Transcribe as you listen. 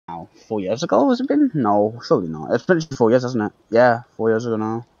know, 4 years ago has it been? No, surely not. It's been 4 years, hasn't it? Yeah, 4 years ago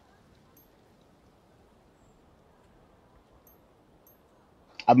now.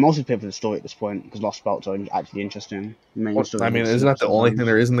 I've mostly played for the story at this point because Lost Belts are actually interesting. Well, I mean, isn't that the only thing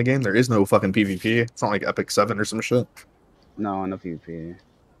there is in the game? There is no fucking PvP. It's not like Epic 7 or some shit. No, no PvP.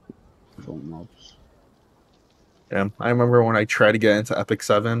 Mobs. Yeah, I remember when I tried to get into Epic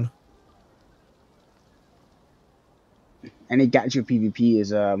 7. Any gadget PvP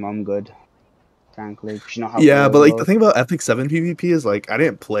is I'm good. Frankly, you know how Yeah, but like the thing about Epic 7 PvP is like I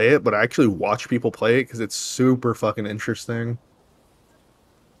didn't play it, but I actually watch people play it because it's super fucking interesting.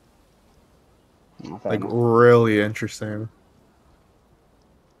 Like really interesting.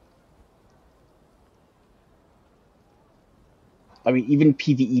 I mean, even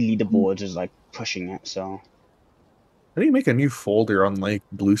PvE leaderboards is like pushing it. So, how do you make a new folder on like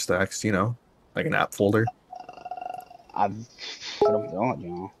BlueStacks? You know, like an app folder. I don't know. You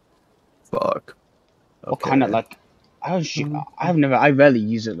know. Fuck. What kind of like? I rarely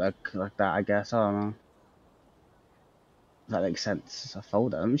use it like that. I guess I don't know. If that makes sense. It's a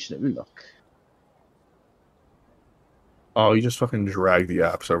folder. Let me look. Oh, you just fucking drag the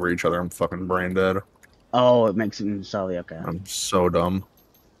apps over each other. I'm fucking brain dead. Oh, it makes it sorry. Okay. I'm so dumb.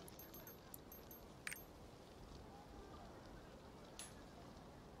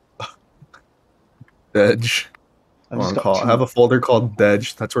 Dedge. I have a folder called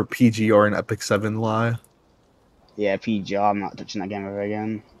Dedge. That's where PGR and Epic 7 lie. Yeah, PGR. I'm not touching that game ever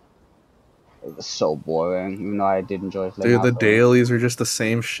again. It was so boring, even though I did enjoy playing. Dude, the dailies are just the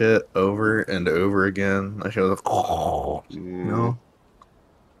same shit over and over again. I should have, you know.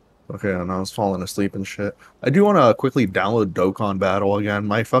 Okay, and I was falling asleep and shit. I do want to quickly download Dokkan Battle again.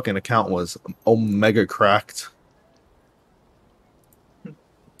 My fucking account was omega cracked.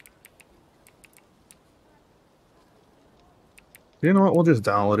 You know what? We'll just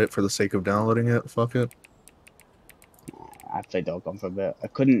download it for the sake of downloading it. Fuck it. I played Dokkan for a bit. I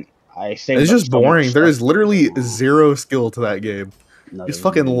couldn't. It's just boring. There is literally zero skill to that game. No, just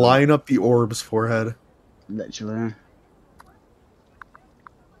fucking line up the orb's forehead. Literally.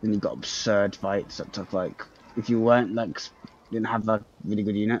 Then you got absurd fights that took like, if you weren't like, didn't have like really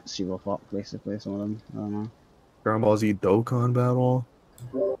good units, you were fucked basically. Some of them. I don't know. Dragon Ball Z Dokkan Battle.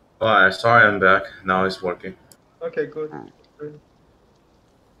 Alright, sorry, I'm back. Now it's working. Okay, good.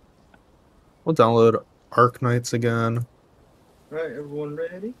 We'll download Arknights again. Alright, everyone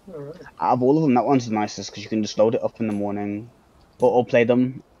ready? Alright. Out of all of them, that one's the nicest because you can just load it up in the morning, or play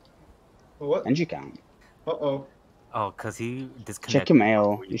them. What? And you can. Uh-oh. Oh, because he disconnected. Check your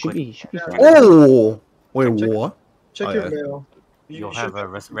mail. You should be fine. Oh! Wait, what? Check your mail. You'll have a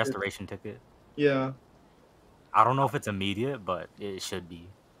restoration ticket. Yeah. I don't know if it's immediate, but it should be.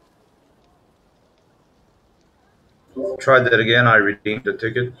 Try that again. I redeemed the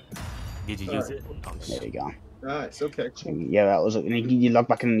ticket. Did you use it? Oh, there you go. Nice. Okay. Cool. Yeah, that was. And you log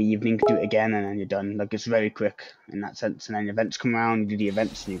back in the evening, do it again, and then you're done. Like it's very quick in that sense. And then events come around, you do the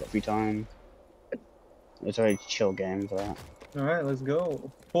events, and you got free time. It's a very chill game for that. All right, let's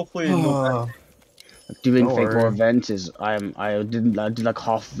go. Hopefully, doing Fate 4 events is I did like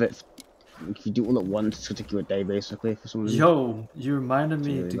half of it. If you do it all at once, it's gonna take you a day basically for some reason. Yo, you reminded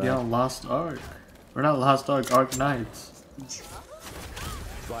me to get on Lost Ark. Or not Lost Ark, Arknights.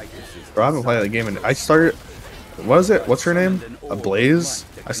 Bro, I haven't played that game and I started. What is it? What's her name? Blaze?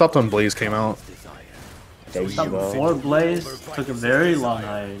 I stopped when Blaze came out. Before Blaze took a very long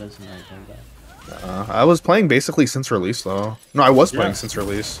hiatus. I was playing basically since release though. No, I was playing since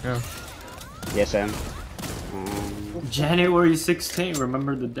release. Yeah. Yes, Sam. January 16th.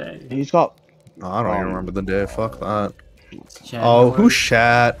 Remember the day? He's got. No, I don't even remember the day. Fuck that. Oh, who's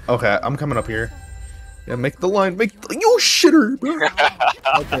chat? Okay, I'm coming up here. Yeah, make the line. Make the, you shitter, bro.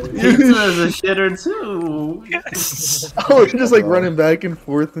 Pizza's a shitter too. Oh, you're just like running back and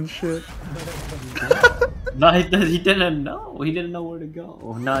forth and shit. No, he didn't know. He didn't know where to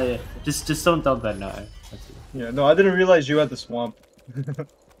go. No, yeah. Just don't dump that now. Yeah, no, I didn't realize you had the swamp.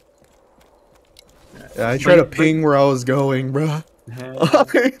 Yeah, I tried to ping where I was going, bro.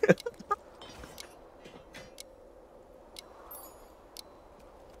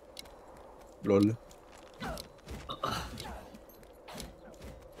 Lol.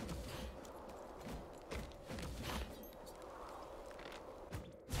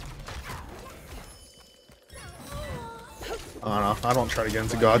 I don't know. I don't try to get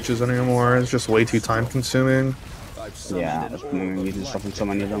into gotchas anymore. It's just way too time consuming. Yeah, you just fucking so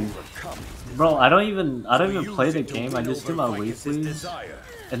many of them. Bro, I don't even play the game. I just do my weeklies,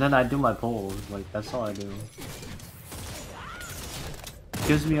 and then I do my polls. Like that's all I do.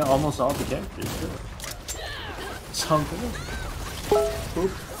 Gives me almost all the characters too. So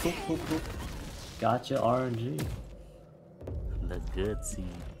good. Poop, poop, poop. Gotcha, RNG. The good seed.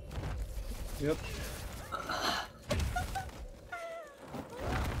 Yep.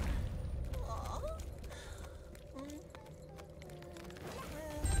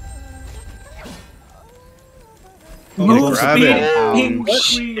 Move grab speed it.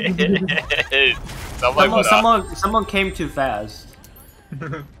 increase. Someone came too fast.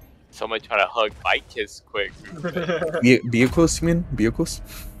 Someone trying to hug Bite Kiss quick. Vehicles, you mean? Vehicles?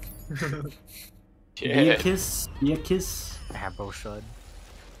 Be a kiss. Be a kiss. Abro should.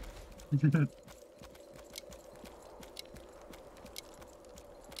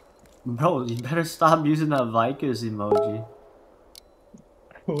 Bro, you better stop using that Vikers emoji.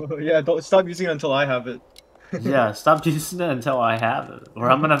 Yeah, don't stop using it until I have it. Yeah, stop using it until I have it, or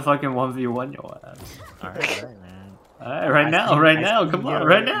I'm gonna fucking 1v1 your ass. Alright, man. Alright, right now, come on,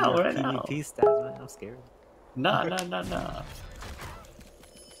 right now. PvP stats, man. I'm scared. Nah.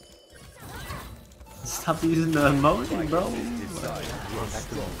 Stop using the emoji, bro.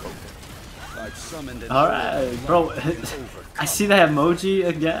 Alright, bro. I see that emoji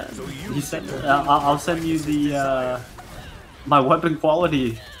again. You send it. I'll send you the my weapon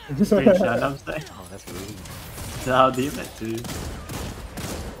quality screenshot. You know what I'm saying? Oh, that's rude. I'll DM it, dude.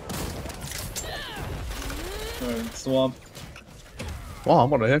 Swamp. Wow,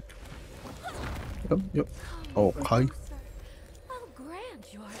 what the heck? Yep. Oh, hi. I'll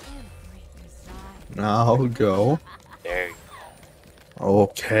grant your every desire. Now go. There.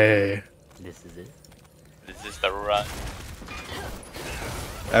 Okay. This is it. This is the run.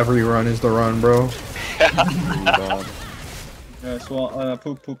 Every run is the run, bro. Yeah, swamp.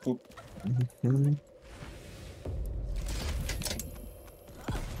 Poop, poop, poop. Mhm.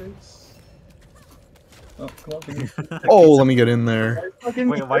 Oh, come on, give me. Oh, let me get in there. It's not giving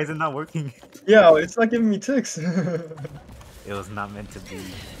me Wait, why is it not working? Yeah, it's not giving me ticks. It was not meant to be.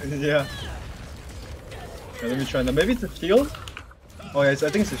 Yeah. Yeah, let me try now. Maybe it's a shield? Oh, yeah, I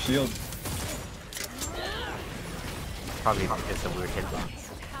think it's a shield. Probably just a weird hitbox.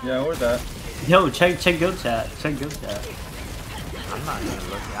 Yeah, or that. Yo, check guild chat. Check guild chat. I'm not even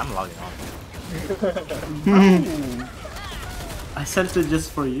looking. I'm logging on. I sent it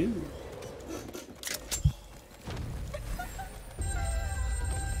just for you.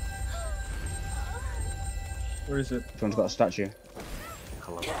 Where is it? Someone's got a statue.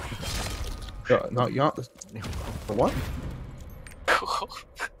 Hello. Not yacht. What?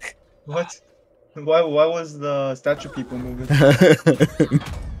 What? Why was the statue people moving?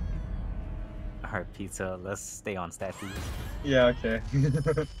 Alright, pizza. Let's stay on statues. Yeah, okay.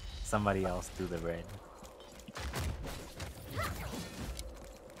 Somebody else do the red.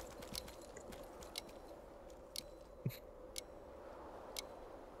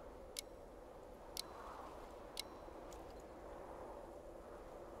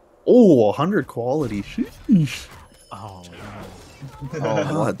 Oh, 100 quality. Sheesh. Oh no.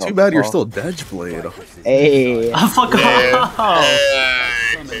 Oh, What the too bad you're fuck? still Dedgeblade. Hey, Oh, fuck off!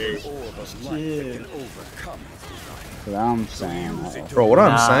 Shit. what I'm saying. Bro, what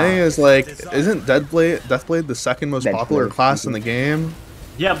I'm Nah. saying is like, isn't Deathblade the second most popular Deathblade. class in the game?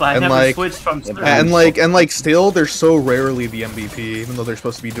 Yeah, but I And never like- switched from Surge. And like still they're so rarely the MVP, even though they're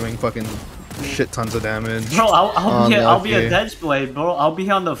supposed to be doing fucking shit tons of damage. Bro, I'll be a Unlucky. Dedgeblade, bro. I'll be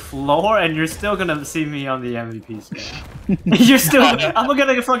on the floor, and you're still gonna see me on the MVP screen. You're still. I'm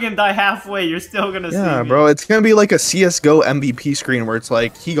gonna fucking die halfway. You're still gonna see me. Yeah, bro, it's gonna be like a CS:GO MVP screen where it's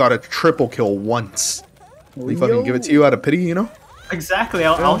like he got a triple kill once. They fucking give it to you out of pity, you know? Exactly.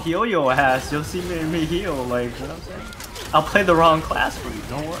 I'll heal your ass. You'll see me heal. Like, you know what I'm saying? I'll play the wrong class for you.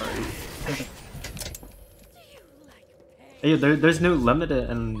 Don't worry. Hey, there's new limited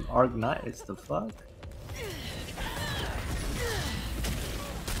and Arc Knights. The fuck?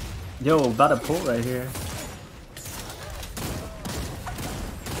 Yo, about to pull right here.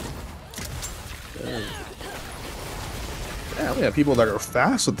 Good. Yeah, we have people that are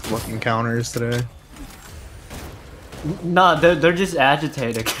fast with the fucking counters today. Nah, they're just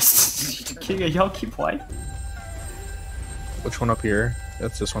agitated. Y'all keep wiping. Which one up here?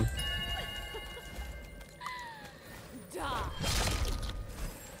 That's this one.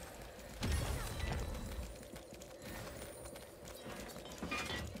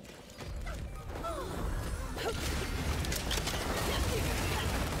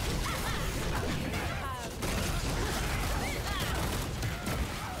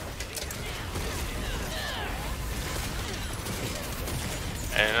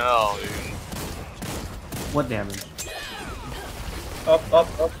 I know, dude. What damage? Up,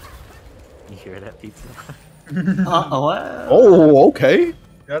 up, up. You hear that, pizza? What? Oh, okay.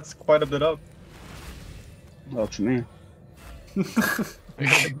 That's quite a bit up. Well, to me.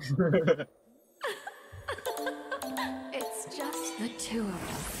 It's just the two of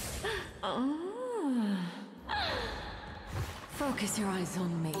us. Oh. Focus your eyes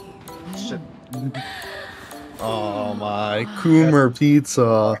on me. Shit. Oh my, Coomer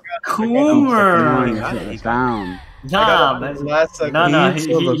pizza. Coomer! Put this down. Nah, got it. man. Last second. No, Pizza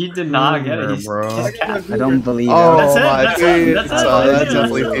the he did not get it. Coomer, He's, bro. he's capping. I don't believe Oh That's it, my that's it, pizza, that's it, that's that's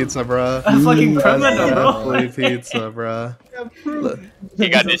definitely it. pizza, bro. A fucking That's criminal, bro. definitely pizza, bro. Look, He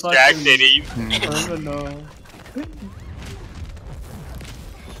got He's a distracted. He, Criminal.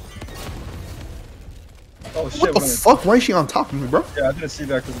 Oh shit. what the fuck? Why is she on top of me, bro? Yeah, I didn't see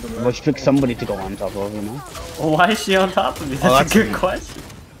that because of the Well, red. you pick somebody to go on top of, you know? Why is she on top of me? That's, that's a good me. question.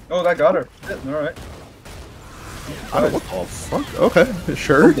 Oh, that got her. Shit, alright. I don't, what the fuck? Okay,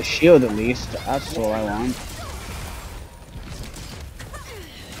 sure. The shield at least, that's all I want.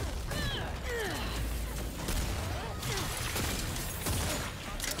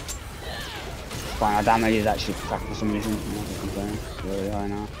 Fine, our damage is actually cracked for some reason. I'm not gonna complain. It's really high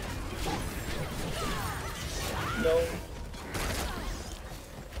now. No.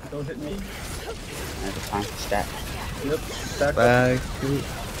 Don't hit me. There's a time to step. Yep. Stack up. Back.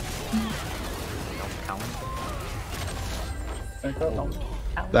 Stack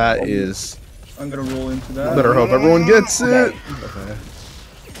up. That is. I'm gonna roll into that. Better hope everyone gets it. Okay. Okay.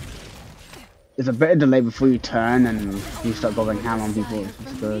 There's a bit of delay before you turn and you start going ham on people.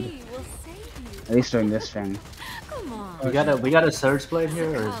 It's good. We will save you. At least during this thing. Come on. We got a surge blade here,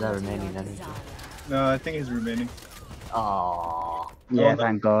 or is that remaining energy? No, I think he's remaining. Oh. Yeah, no.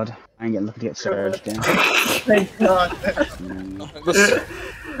 thank God. I ain't getting lucky to get surged in. Thank God.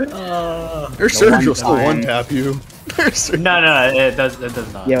 Your surge one will still time. one tap you. No, it does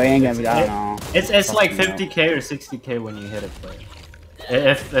not. Yeah, we ain't gonna be, I don't know. It's like Fucking 50k or 60k when you hit a play.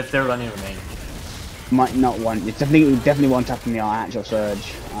 If they're running remaining. Might not want. It's definitely one tap from the actual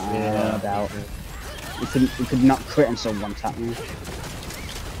surge. No doubt. It could not crit and still one tap me.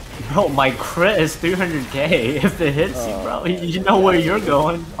 Bro, my crit is 300k. If it hits you, bro, you know where you're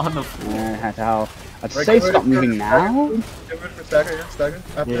going on the floor. That's how. I'd Right, say get stop ready for moving now. Get ready for stagger, stagger.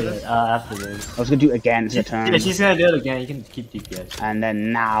 After this. After this. I was gonna do it again to turn, Yeah, she's gonna do it again. You can keep DPS. and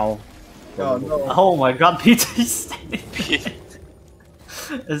then now. Oh no. Oh my god, Peter's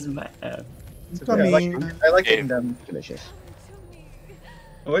is mad. It's okay, I like hitting them. Delicious.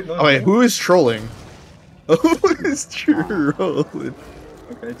 Oh wait, no. Oh wait, who is trolling? Who is trolling?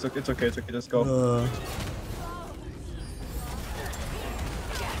 Okay, it's okay, it's okay, it's okay. Just go.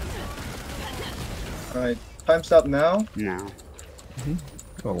 Alright, time stop now. Now.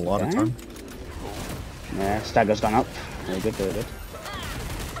 Got a lot of Okay. time. Yeah, stagger's gone up. Very good, very good.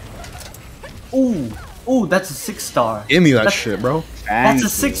 Ooh, that's a 6-star. Give me that That's- shit, bro. That's a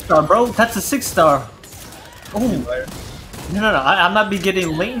Thank you. 6-star, bro. That's a 6-star. Ooh, Fire. no, I might be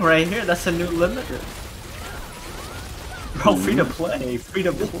getting lane right here. That's a new limiter. Bro, free to play, free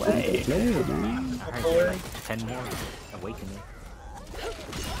to play. Good, man. alright, like 10 more. Awakening.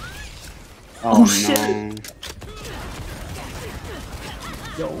 Oh, shit. no.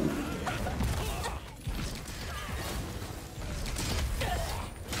 Yo.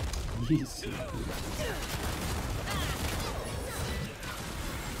 Jeez.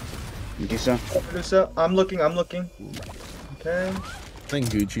 Medusa. Medusa, I'm looking. Okay. I think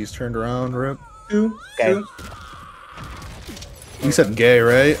Gucci's turned around, rip. Two. Okay. Two. You said gay,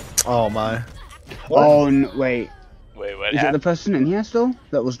 right? Oh my. What? Oh, no, wait. Wait, what Is it the happened? person in here still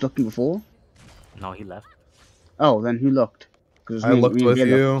that was looking before? No, he left. Oh, then who looked? 'Cause I looked and with Gay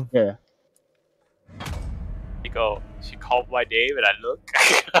you. looked. Yeah. She go. She called my name and I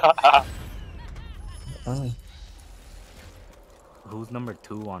look. Oh. Who's number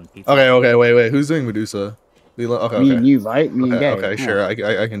 2 on pizza? Okay, wait. Who's doing Medusa? Okay, Me and okay. you, right? Me and Gay. Okay, yeah. sure.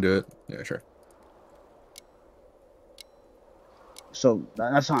 I can do it. Yeah, sure. So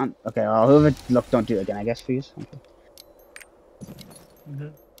that's not okay. Whoever look, don't do it again. I guess, please. Okay.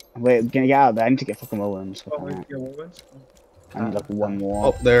 Wait, can I get out of there? I need to get fucking Owens. Oh, wait, yeah, what wins? I need like one more.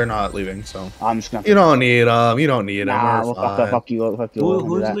 Oh, they're not leaving, so I'm just gonna. you don't need them. You don't need them. Nah, well, fuck you. Fuck you. I'll do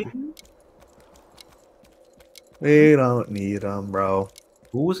Who's that. leaving? We don't need them, bro.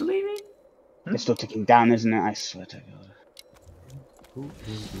 Who's leaving? It's still ticking down, isn't it? I swear to God. Who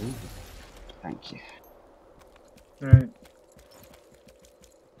is leaving? Thank you. Alright.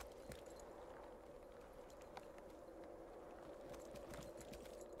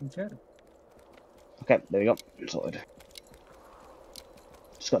 Okay. Okay, there we go. Sorted.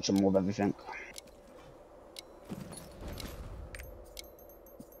 Just got some more of everything.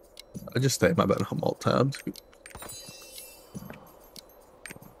 I just stay in my bed. I'm alt tabbed.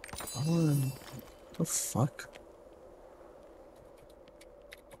 What the fuck?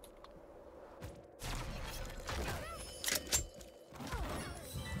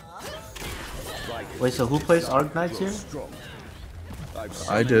 Wait, so who plays Arknights here?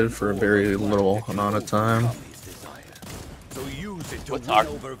 I did for a very little amount of time. What's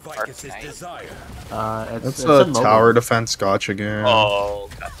Arknight? It's It's a a mobile. tower defense gotcha game. Oh,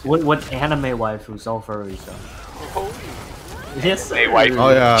 gotcha. What anime waifus all furry so? Yes, sir. Hey, wife. Oh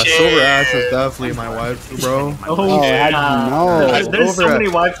yeah, Shit. Silver Ash was definitely my wife, bro. Oh, I didn't know. There's so Silver many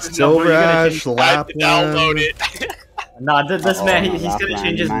Ash- waifus. Silver Ash, I had to download Lapland. it. Nah, this man, he's gonna Lapland,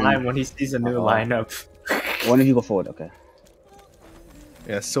 change his man. mind when he sees a new lineup. One of you go forward, okay.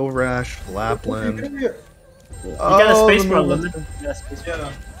 Yeah, Silver Ash, Lapland. Yeah. You got a space the for a movement. limit. You got a space for a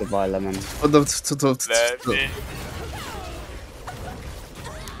limit. Goodbye, Lemon. Oh,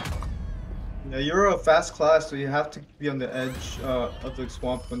 Yeah, you're a fast class, so you have to be on the edge of the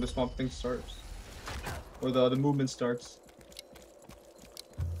swamp when the swamp thing starts. Or the movement starts.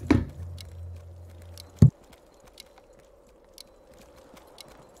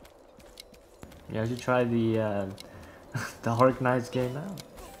 Yeah, you should try the the Arknights game out.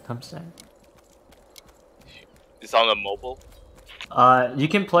 I'm saying. It's on the mobile. You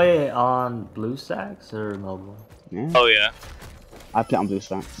can play it on BlueStacks or mobile. Yeah. Oh yeah. I play it on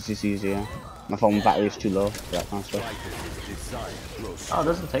BlueStacks. It's just easier. My phone battery is too low for that kind of stuff. Oh, it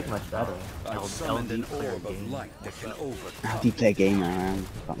doesn't take much battery. LD player game. How do you play a game, man?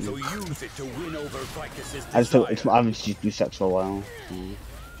 I just play, I haven't used BlueStacks for a while. Mm.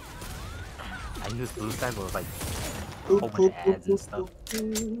 I used BlueStacks, but it was like a Boop, whole bunch boop, of ads and boop, stuff.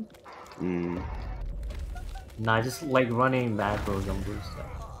 boop. Mm. Nah, I just like running macros on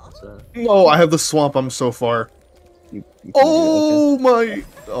BlueStacks. That's it. No, I have the swamp. I'm so far. You can Oh my! do it,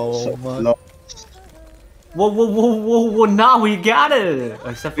 Oh okay? my! No, Whoa, now we got it!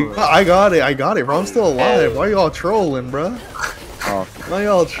 Except for... I got it, bro. I'm still alive. Why y'all trolling, bro? oh, Why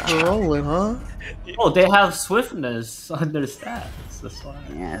y'all trolling, huh? Oh, they have swiftness on their stats. That's why.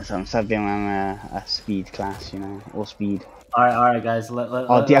 yeah, so I'm subbing on a speed class, you know, or speed. Alright, guys. Oh,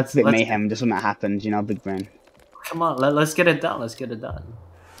 let's deactivate mayhem, just when that happens, you know, big brain. Come on, let's get it done. Let's get it done.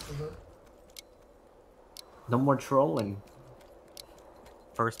 No more trolling.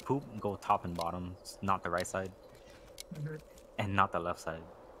 First poop, go top and bottom, not the right side, and not the left side.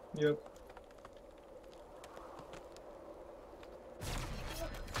 Yep.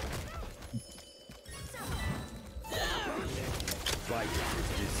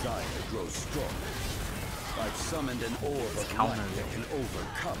 Desire grows strong. I've summoned an orb of light that can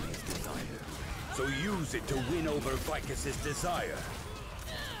overcome his desire. So use it to win over Vicus's desire.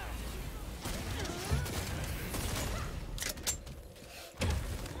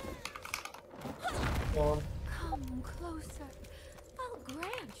 Come closer. I'll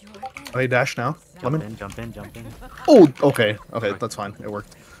grant your end. I dash now. Lemon. Jump in. Oh, okay, that's fine. It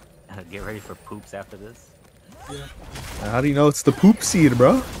worked. Get ready for poops after this. How do you know it's the poop seed,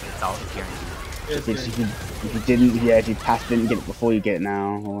 bro? It's all guaranteed. If you didn't, yeah, if you passed, didn't get it before, you get it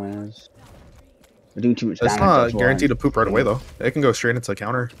now. Always. We're doing too much damage. It's not that's why. guaranteed to poop right away though. It can go straight into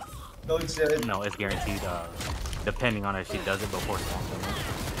counter. No, it's No, it's guaranteed. Depending on if she does it before swamp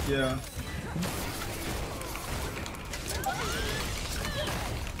damage. yeah.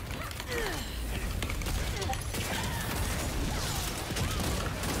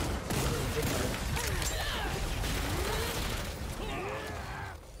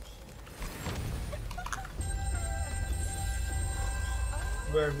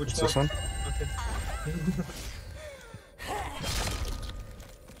 Where? Which What's one? this one? Okay.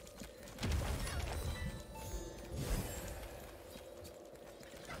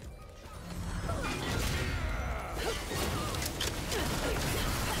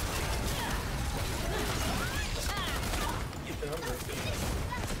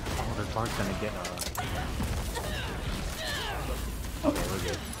 Oh, this bar's gonna get Okay, we're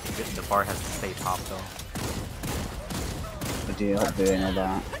good. The bar has to stay top though. I do hope they know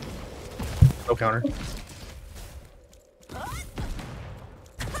that. No counter.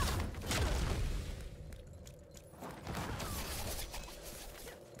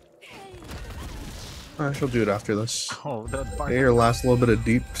 I shall do it after this. Oh, the bar. Here, last little bit of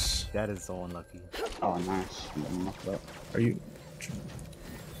deeps. That is so unlucky. Oh, nice. I'm knocked up. Are you?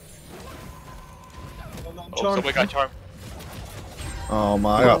 Oh, somebody got charmed. Oh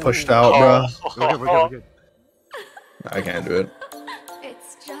my! I got pushed out, bro. We're good. I can't do it.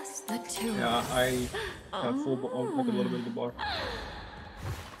 It's just the two. Yeah, I have full, like a little bit of the bar.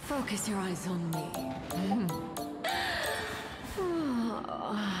 Focus your eyes on me.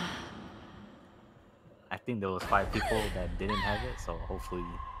 I think there was 5 people that didn't have it, so hopefully.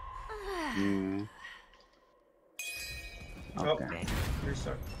 Mm. Oh, Okay.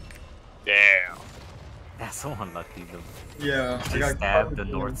 restart. Damn. That's so unlucky. Yeah, I She got stabbed the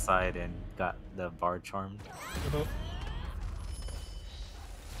covered north side and got the Bard charmed.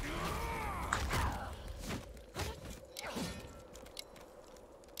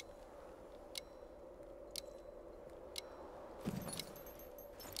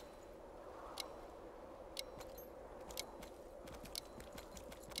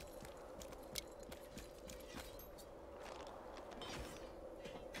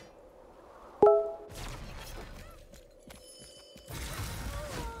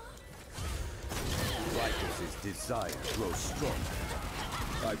 Desire grows stronger.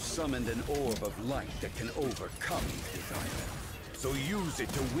 I've summoned an orb of light that can overcome desire. So use it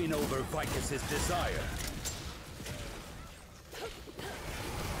to win over Vicus's desire.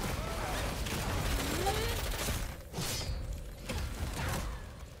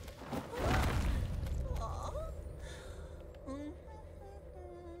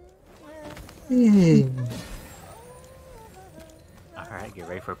 Alright, get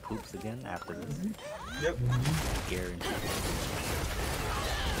ready for poops again after this. Yep. Guaranteed.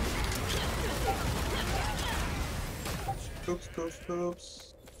 Poops, poops,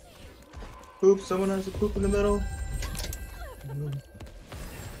 poops. Poops, someone has a poop in the middle.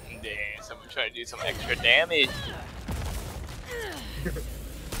 Damn, someone trying to do some extra damage.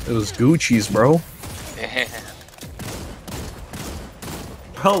 It was Gucci's, bro.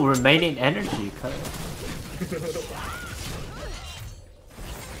 Bro, remaining energy, cut.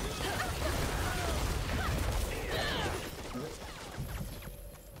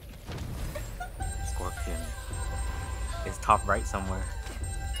 Scorpion. It's top right somewhere.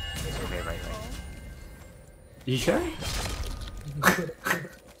 Okay, right. You sure?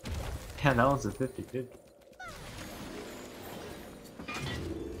 Yeah, that was a 50-50.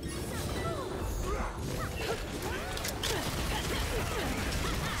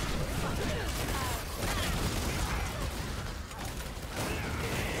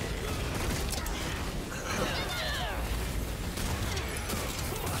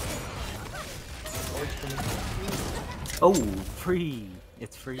 Oh, free!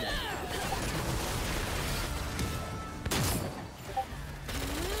 It's free. Right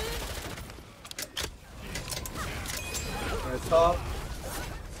top.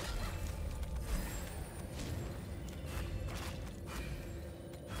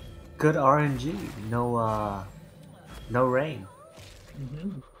 Good RNG. No, no rain.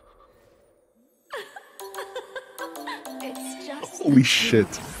 It's just Holy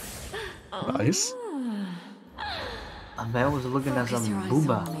shit. Nice. A man was looking at some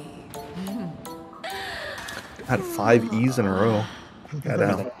Booba. Had 5 E's in a row. Got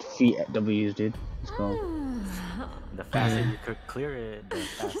out. 3 W's, dude. Let's go. The faster you could clear it, the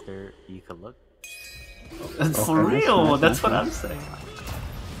faster you could look. For real, that's what I'm saying.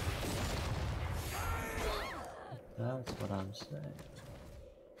 That's what I'm saying.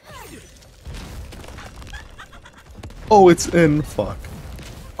 Oh, it's in. Fuck.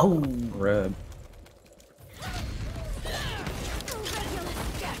 Oh, Red.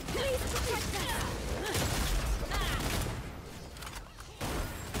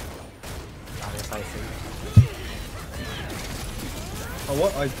 Oh,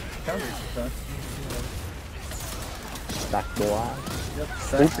 what? I countered that. Stack boy. Yep,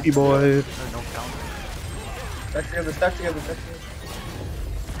 stack, Oopsie boy. stack together, stack together, stack together.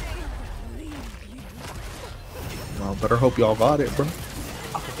 Well, better hope y'all got it, bro.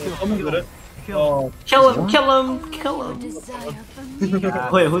 Someone did it. Oh, kill him! Kill him! Kill him! desire for me.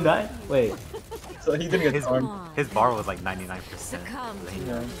 Wait, who died? Wait. so he didn't get His, harmed. his bar was like 99%. Succumb to Yeah.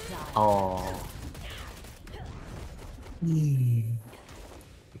 your desire. Oh.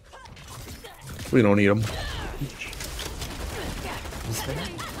 We don't need them. Is there?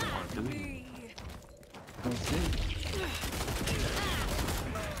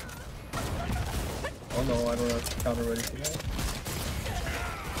 Oh no, I don't have the counter ready for that.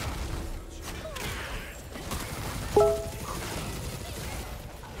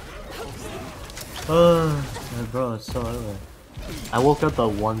 Bro, it's so early. I woke up at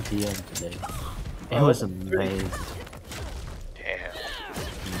 1 PM today. It was amazing. Damn.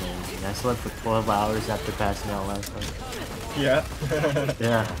 Amazing. I slept for 12 hours after passing out last night. Yeah.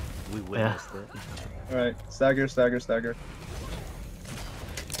 Yeah. We witnessed it. Alright, stagger, stagger, stagger.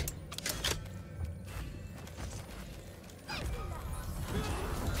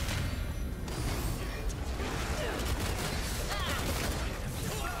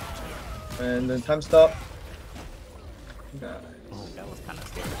 And then time stop. Nice. Oh, that was kind of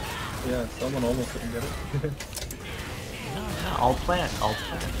scary. Yeah, someone almost didn't get it. I'll plant. I'll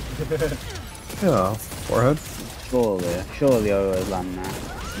plant. Yeah, forehead. Surely I always land now.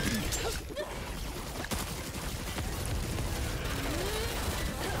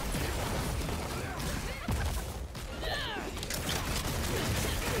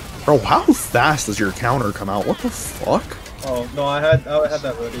 Bro, how fast does your counter come out? What the fuck? Oh no, I had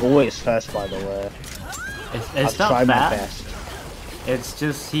that ready. Always first, by the way. It's I'll try not my bad. best. It's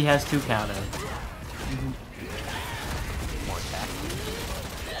just he has 2 counters. More attack.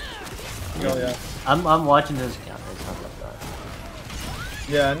 Oh yeah. I'm watching his counters. Not that bad.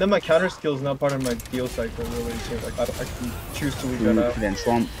 Yeah, and then my counter skill is not part of my deal cycle really, so like I can choose to leave that out. Then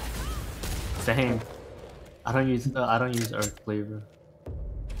swamp. Same. I don't use Earth Cleaver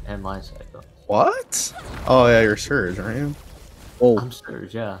and my cycle. What? Oh yeah, you're Surge, aren't you? Oh, I'm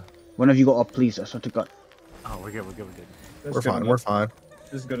Surge, yeah. when have you got up, please? I swear to God. Oh, we're good. We're good. We're good. That's We're good fine. enough. We're fine.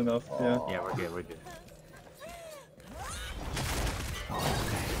 This is good enough. Yeah. Yeah, we're good. We're good.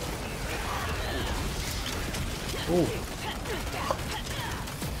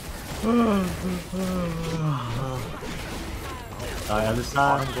 Alright, other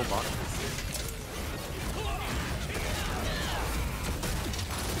side. Bottom, go bottom.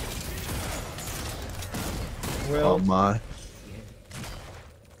 Well, Oh my.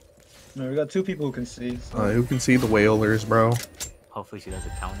 no, we got 2 people who can see. So. Who can see the whalers, bro? Hopefully she does a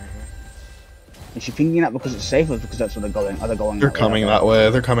counter here. Is she thinking that because it's safer? Because that's where they're going. Are they going? They're coming that way.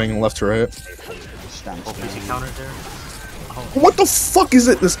 They're coming left to right. Stand Hopefully she still. counters there. Oh, What the fuck is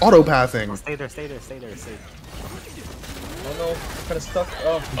it? This auto pathing. stay there. Stay there. Stay there. Stay. Oh no, kind of stuck.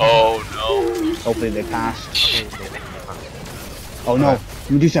 Oh. Oh no. Hopefully they pass. Okay, they Oh no,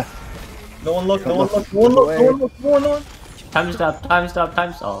 Medusa. No one look. No one look. No one look. No one look. No one look. Time stop. Time stop.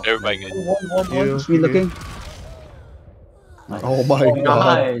 Time stop. Everybody good. One. Just me looking. Oh my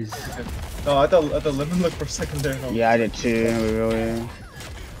god. Nice. No, I thought Lemon looked for a second there. No. Yeah, I did too. Really.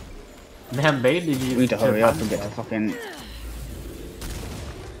 Man, Bailey needs We need to hurry up and get the fucking.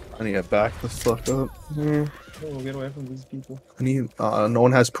 I need to back the fuck up. Oh, we'll get away from these people. I need. No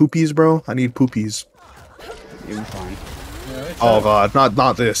one has poopies, bro. I need poopies. You'll be fine. Yeah, it's Oh god,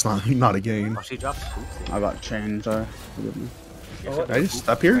 not this, not again. Oh, she drops poops. I got chains. Forgive me. Oh, Can I just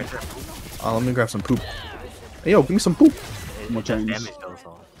step here? Right there, poop. Let me grab some poop. Hey yo, give me some poop. More It does chains. damage though,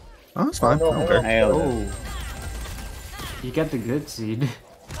 so. Oh, that's fine. I don't care. Nailed it. Oh. You got the good seed.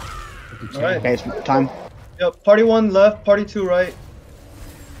 Alright. Okay, it's time. Yep, party 1 left, party 2 right.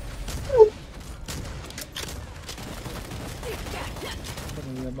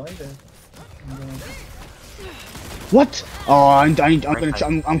 What? Oh, I'm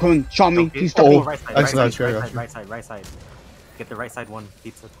coming. Shot me. Please stop Oh, me. Right side, I right got side, you, I right got side, you. right side, right side. Get the right side one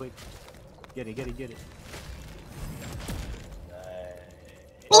pizza quick. Get it.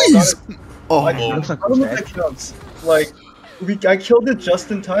 Please. Oh, Looks like I don't know it's if dead. that counts. Like, I killed it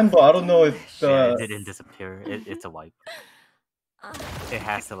just in time, but I don't know if Yeah, it didn't disappear. It's a wipe. It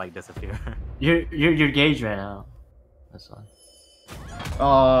has to like disappear. Your gauge ran out. That's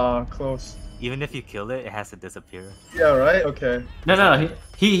fine. close. Even if you kill it, it has to disappear. Yeah, right? Okay. No,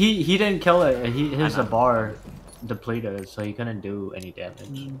 he didn't kill it. His know. bar depleted, so he couldn't do any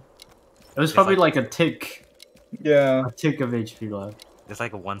damage. It was probably like a tick Yeah. of HP left. It's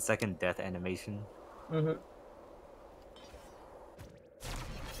like a 1 second death animation. Mm-hmm.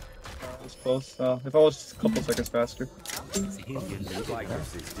 That was close. If I was just a couple seconds faster. See, he's getting really good.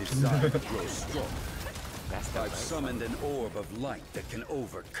 Vicus's desire grows strong. That's that, I've right? summoned an orb of light that can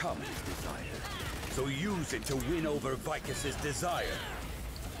overcome his desire. So use it to win over Vicus's desire.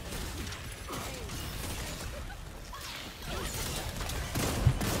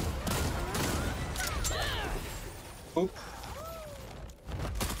 Oop.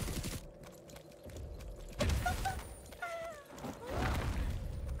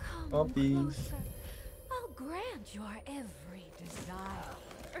 Come Puppies. closer. I'll grant your every desire.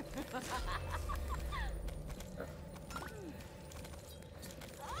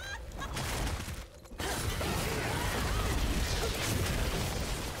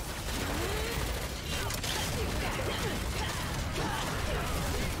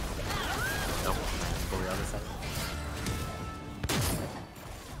 Nope. Go the other side.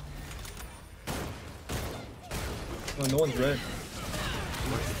 Oh, no one's red.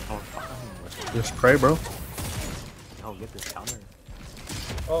 Oh, fuck. just pray, bro. Oh, get this counter.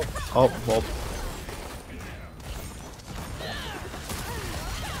 Oh, Oh, well.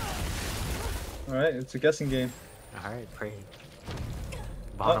 alright, it's a guessing game. Alright, pray.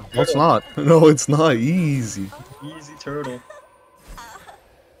 Bottom. No, it's not. No, it's not. Easy. Easy turtle.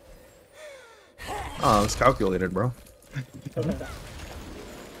 Oh, it's calculated, bro.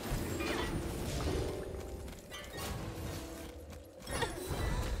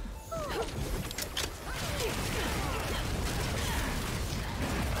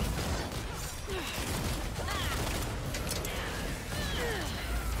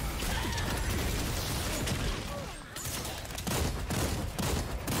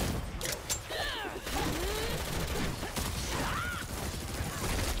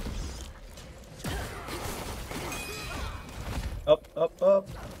 Up, up, up.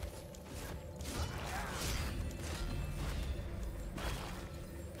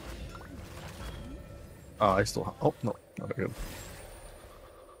 Oh, I still. Oh no, not good.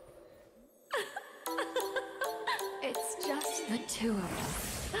 It's just the two of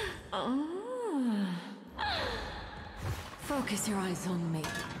us. Oh. Focus your eyes on me.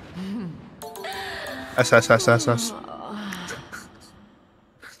 S.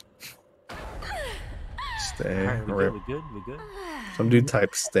 Stay. Alright, we Rip. good, we good, we good. Some dude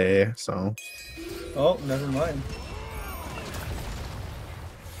type stay. So. Oh, never mind.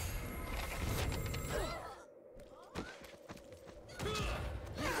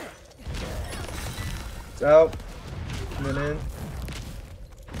 It's out. And then in.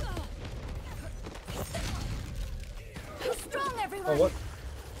 Strong, everyone. Oh, what?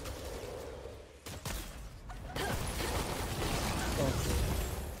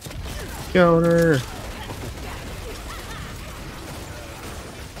 Counter.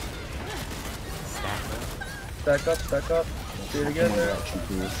 Stack up, stack up. Do it again there.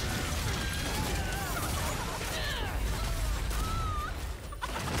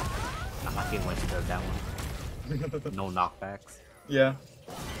 I'm not getting one to that one. No knockbacks. Yeah.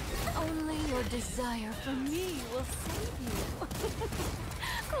 Only your desire for me will save you.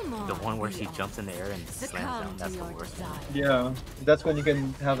 Come on. The one where she Leon. jumps in the air and slams down, Succumb that's to the your worst desire. one. Yeah. That's when you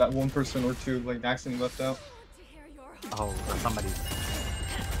can have that one person or two like accidentally left out. To hear your heart. Oh, or somebody.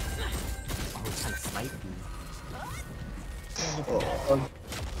 Oh, he's trying to snipe you.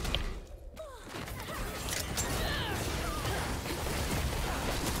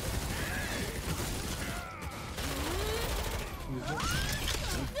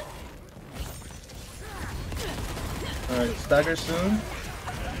 Alright, stagger soon.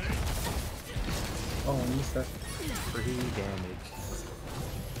 Oh, I missed that. Free damage.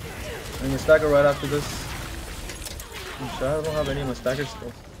 I'm gonna stagger right after this. I'm sure I don't have any of my stagger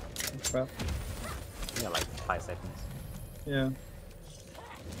skills. Crap. You got like 5 seconds. Yeah.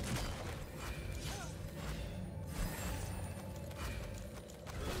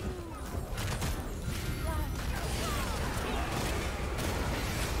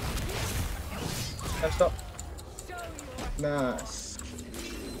 Time stop. Nice.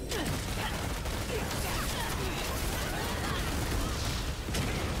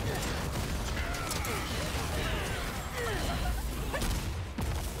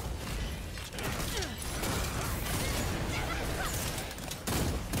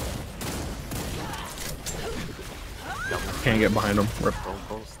 Can't get behind him. Rip. Go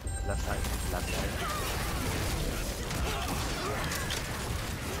ghost. Left side. Left side.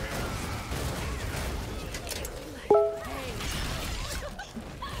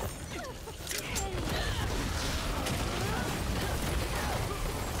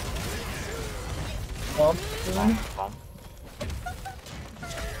 Bomb. Bomb.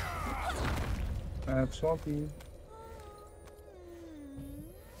 I have Swampy.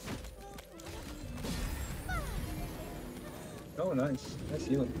 Oh, nice. Nice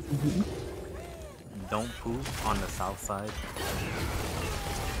healing. Don't poop on the south side.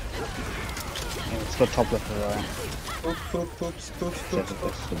 Yeah, let's go top left or right. Poop, poop, poops, poops, poops,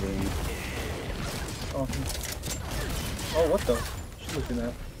 poops. Oh, oh, what the? She's looking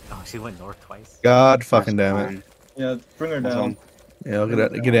at. Oh, she went north twice. God fucking damn it. Yeah, bring her That's down. on.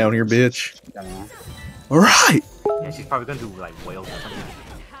 Yeah, get down here, bitch. Yeah, All right. Yeah, she's probably gonna do like whales or something.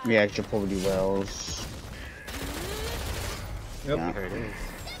 yeah, she'll probably do wells. Yep. Yeah. Here it is.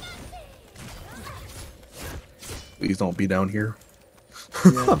 Please don't be down here.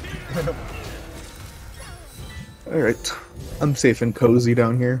 Yeah. All right. I'm safe and cozy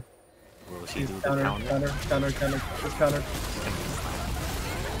down here. Will she do the Counter, counter? counter, counter, counter, just counter.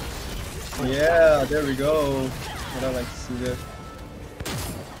 Yeah, there we go. What I like to see there.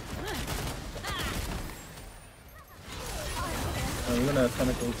 We're gonna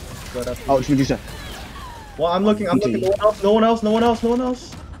tentacles right after. Oh, it's Medusa. Well, I'm looking. No one else. No one else. No one else. No one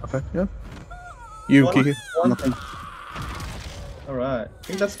else. Okay, yeah. You, One- Kiki. one Nothing. thing. All right. I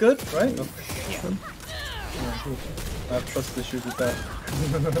think that's good, right? Okay. Yeah. Yeah, cool. I have trust issues with that.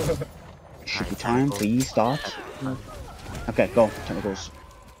 Should be time, please start. Okay, go. Tentacles.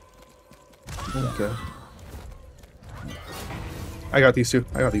 Okay. I got these two.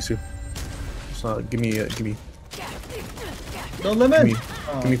 So give me. No limit.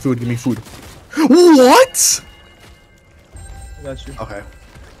 Give me food. Give me food. What? I got you. Okay.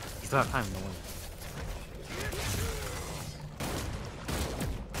 You still have time, no one.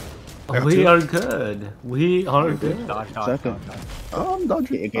 We are good. We are good. Dodge, dodge, Second. dodge, dodge. Oh, I'm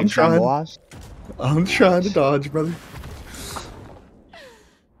dodging. I'm Against trying. Boss. I'm trying to dodge, brother.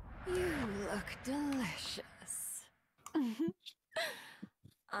 You look delicious.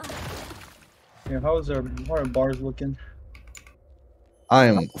 Yeah, how are our bars looking? I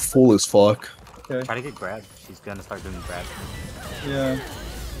am full as fuck. Okay. Try to get grabbed. She's gonna start doing grabs. Yeah.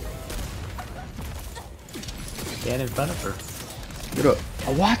 Stand in front of her. Get up.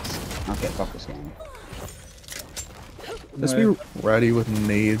 A what? Okay, fuck this game. Let's be ready with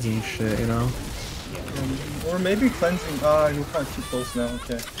nades and shit, you know? Or maybe cleansing. Ah, you're kind of too close now.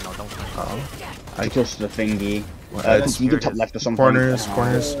 Okay. No, don't. I close to the thingy. It's You can top left or something. corners.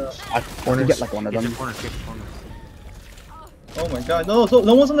 I can get like one of Get the them. corners, get the corners. Oh my god, no,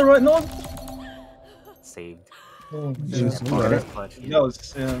 no one's on the right, no one. Saved. Oh, Jesus, yeah. alright. Clutch. That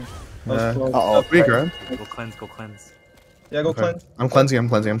was, yeah. That was close. Uh-oh. We grab. Go cleanse, go cleanse. Yeah, go Okay. cleanse. I'm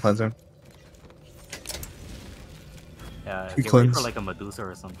cleansing. Yeah, You get ready cleanse. for like a Medusa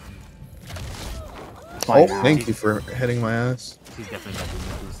or something. Oh, now. thank you for hitting my ass. She's definitely gonna do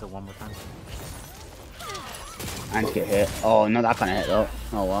Medusa one more time. And get hit. Oh, no, that kind of hit though.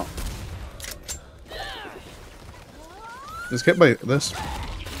 Oh well. Just get by this.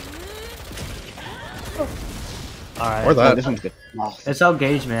 Alright. Or Oh, that. this one's good. Oh, It's all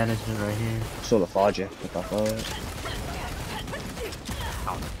gauge management right here. saw the Farger. Look how far.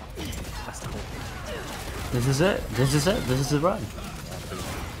 Oh, that's cool. This is it. This is it. This is the run.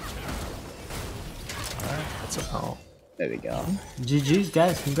 That's a oh. There we go. GG's,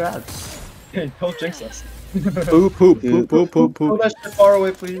 guys. Congrats. Hey, don't jinx us. Poop. Throw that shit far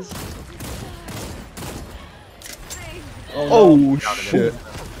away, please. Oh no. shit.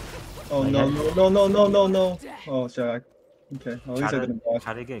 Oh no. Oh shit. Okay, at least I didn't block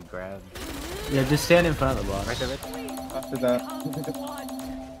Try to get grabbed. Yeah, just stand in front of the boss. Right there, right there. after that.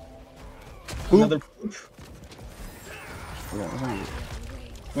 Another poop.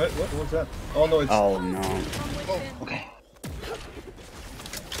 What was that? Oh no, it's Oh no. Okay.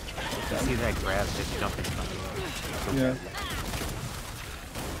 You see that grab, just jump in front of you. yeah.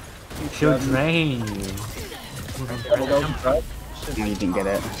 She'll drain you. No, you didn't get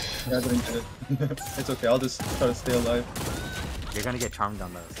it. Yeah, I didn't get it. It's okay, I'll just try to stay alive. You're gonna get charmed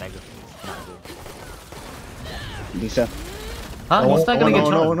on the stagger phase. Not good. Lisa. Huh? What's not gonna get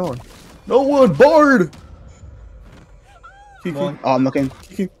no charmed? one. No one. Bard. Come on. Oh, I'm looking.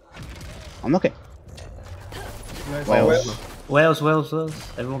 I'm looking. Nice. Wales. Wales.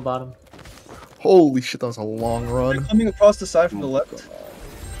 Everyone bottom. Holy shit, that was a long They're run. coming across the side from the left.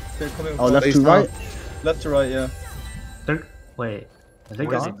 They're coming Oh, across left Face to down. right. left to right, yeah. Wait. Are they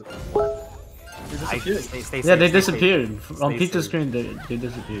Where is gone? it? They disappeared. Stay Yeah, safe, they stay disappeared. safe. On Stay pizza safe. screen, they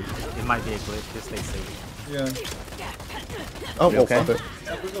disappeared. It might be a glitch, just stay safe. Yeah. Oh, You well, okay? fuck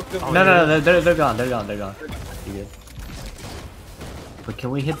it. Oh, No, they're gone. They're gone. You good? But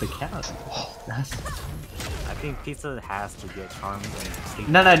can we hit the count? That's... I think pizza has to get charmed and stay.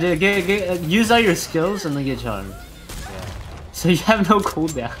 No, use all your skills and then get charmed. Yeah. So you have no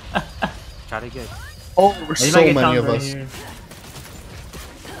cooldown. Try to get. Oh, we're You so might get many charmed of right us. here.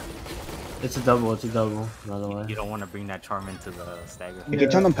 It's a double, by the way. You don't want to bring that charm into the stagger. You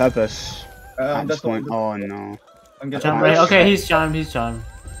get turned on purpose. At this That's point. what Oh no. I'm getting Charmed right. Okay, he's charmed.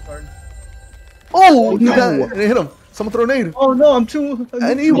 Oh, no. God, hit him. Someone throw a nade. Oh no, I'm too.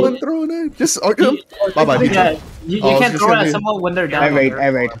 Anyone throw a nade. Just arc him. Bye bye, Yeah, PJ. you Oh, I was can't just throw gonna at do- someone when they're down. Air raid.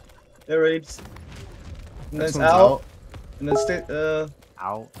 Air raid. Air raids. And then This it's one's out. And then stay.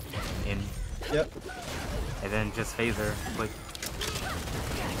 Out, in, Yep. and then just phaser, quick.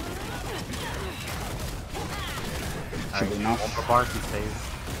 Should be enough. One more bar, he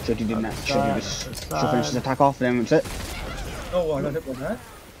stays. Should you do that? Should you just Side. should finish his attack off, then that's it. Oh, I got hit by that.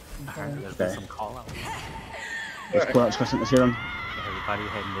 Alright, let's do Okay. some call out. Let's pull out his crescent. Let's hear him. Everybody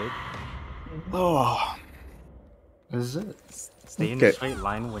head mid. Oh, This is it. Stay in the Okay. straight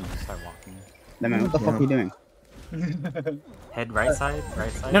line when you start walking. Man, what the fuck are you doing? Head right side,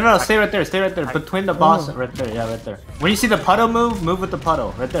 right side. No, stay right there. Stay right there. Between the boss, right there. Yeah, right there. When you see the puddle move with the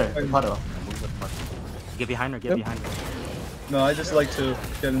puddle. Right there. The puddle. Move with push. Get behind her, get behind her. No, I just like to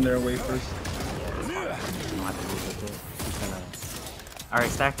get in there way first. Yeah, that's fine. You don't have to move with it. She's gonna. Alright,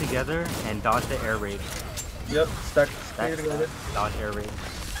 stack together and dodge the air raid. Yep, stack Stack, together. dodge air raid.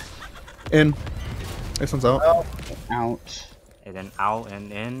 in. This one's out. Out. Out. And then out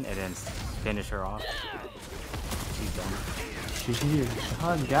and in, and then finish her off. She's done. Jeez.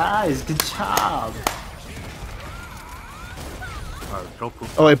 Oh, guys, good job. Alright, go poop.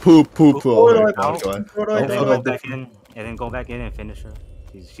 Oh, I poop. Oh, Oh, no, my I God. Throw it And right then Oh, go fuck. back in, and then go back in and finish her.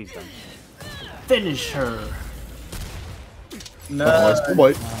 She's done. Finish her. Nice. Oh,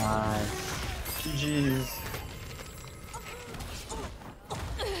 boy. Nice. Jeez.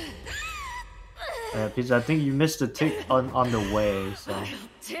 Yeah, Pizza, I think you missed a tick on the way, so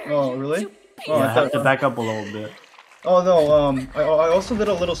Oh, really? Oh, yeah, I I have to thought. back up a little bit. Oh no, I also did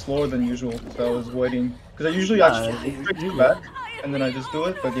a little slower than usual, so I was waiting. Because I usually actually straight to back, and then I just do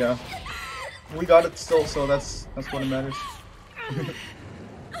it, but yeah. We got it still, so that's what it matters.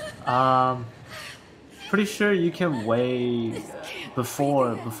 Pretty sure you can wait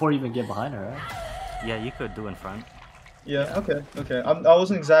before you even get behind her, right? Yeah, you could do in front. Yeah, okay. I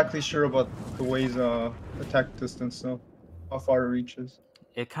wasn't exactly sure about the way's attack distance, so how far it reaches.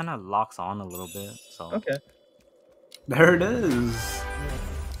 It kind of locks on a little bit, so. Okay. There it is.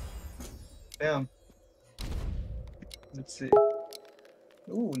 Damn. Let's see.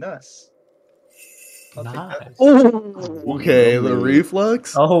 Ooh, nice. I'll take that. Oh, okay, the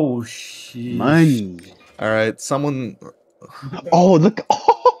reflex. Oh shit. Money. All right, someone. Oh look!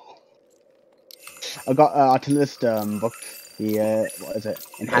 Oh! I got Artillerist book. The what is it?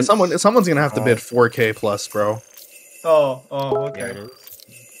 Yeah, someone's gonna have to bid 4K plus, bro. Oh, There it okay. is.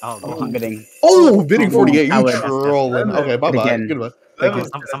 Oh, go I'm on. bidding. Oh, bidding 48. You Howard. trolling. Okay, bye bye. Again. Goodbye. Thank Oh, you.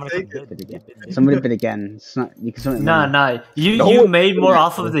 somebody Take can it. bid. Bid again. Somebody bid again. It's not. You can submit Nah, money. nah. You No. made more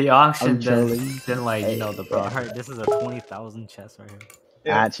off of the auction I'm trolling. than like you know the pro. Alright, this is a 20,000 chest right here.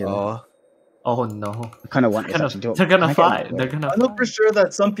 Yeah. Actually, Oh no. I kind of want this. Actually. They're gonna Can I get fight. it? They're gonna I know for sure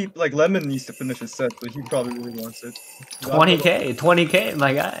that some people, like Lemon, needs to finish his set, but he probably really wants it. 20k,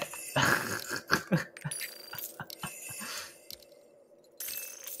 my guy.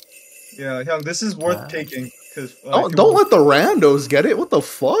 Yeah, Hyung, this is worth Wow. taking because. Don't let the randos get it. What the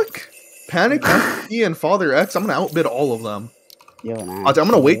fuck? Panic, FP, and Father X. I'm gonna outbid all of them. Yo, man. I'm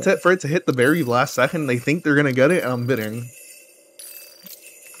gonna wait for it to hit the very last second. They think they're gonna get it, and I'm bidding.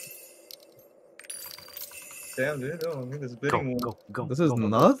 Damn, dude. Oh, look at this Go, bidding one. go. This is go, go,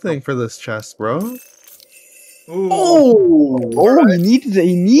 go. nothing for this chest, bro. Ooh. Oh, he needs it.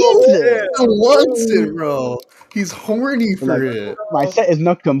 He needs it. He wants it, bro. He's horny for Like, it. my set is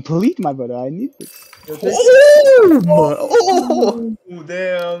not complete, my brother. I need this. Oh, my, oh, Ooh,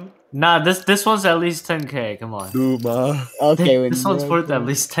 damn. Nah, this one's at least 10k. Come on. dude, man. Okay, This one's worth at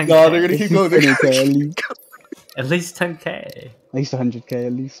least 10k. No, they're gonna keep going. They're 20K at least. At least 10k. At least 100K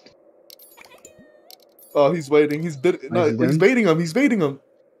at least. Oh, he's waiting. He's bid. No, Is he he's done? baiting him. He's baiting him.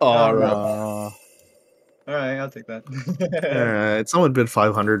 All right. Uh, Alright, I'll take that. All right. Someone bid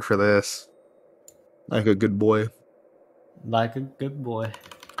 500 for this. Like a good boy. Like a good boy.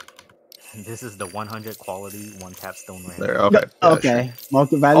 This is the 100 quality one tap stone right There. here. Okay. Yeah, okay. sure.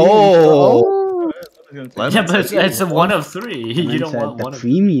 Market value. Oh. Lemon Yeah, but it's, said it's a 1 of 3. You Man don't said want the one of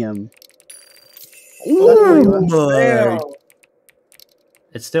premium. Oh my.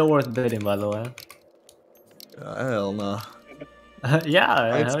 It's still worth bidding, by the way. Hell no. Yeah,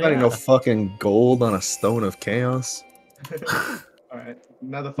 I ain't hell spending yeah. no fucking gold on a stone of chaos. Alright,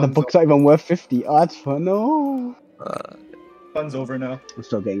 now the The fun's, book's not even worth 50. Oh, that's fun. No. fun's over now. I'm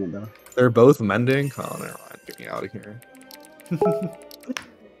still getting it though. They're both mending. Oh, never mind. Get me out of here.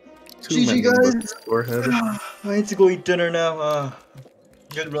 Two GG, mending guys. books, forehead. I need to go eat dinner now.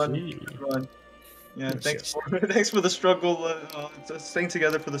 Good run. Gee. Good run. Yeah, Yes, thanks yes. for thanks for the struggle. Staying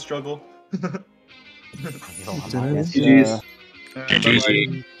together for the struggle. Yo, I'm Yes, out.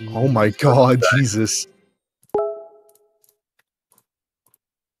 GG. Bye-bye. Oh my god, Jesus.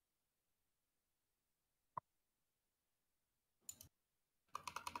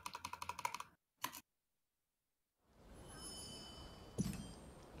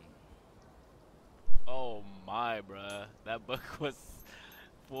 Oh my, bruh. That book was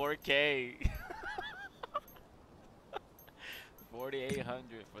 4K.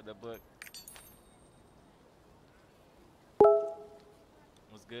 4,800 for the book.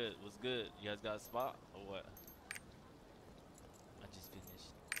 What's good? What's good? You guys got a spot or what? I just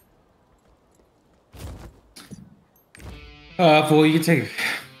finished. Fool, you can take a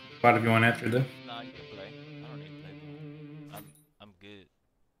spot if you want after though. Nah, you can play. I don't need to play, bro. I'm good.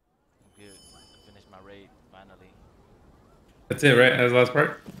 I'm good. I finished my raid finally. That's it, right? That's the last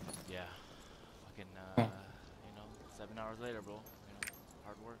part? Yeah. Fucking Oh. you know, 7 hours later, bro. You know,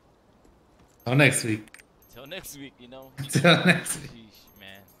 hard work. Till next week. Till next week, you know. Till next week. Sheesh,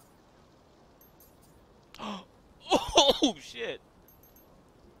 man. Oh shit.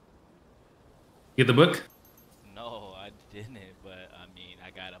 Get the book? No, I didn't, but I mean, I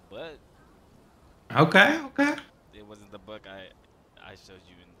got a book. Okay, okay. It wasn't the book I showed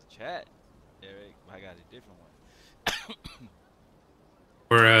you in the chat, Eric. I got a different one.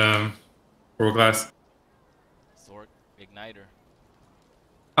 For what class? Sork Igniter.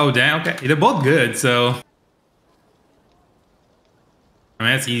 Oh, damn, okay. They're both good, so. I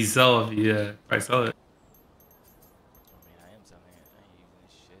mean, that's easy to sell if you probably sell it. I mean, I am selling it. I ain't using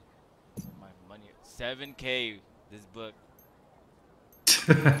this shit. My money. 7K. This book.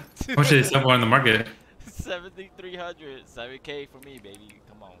 How much did it sell for on the market? 7,300. 7K for me, baby.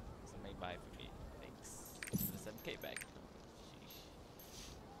 Come on. Somebody buy it for me. Thanks. 7K back. Sheesh.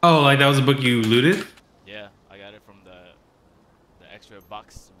 Oh, like that was a book you looted? Yeah, I got it from the extra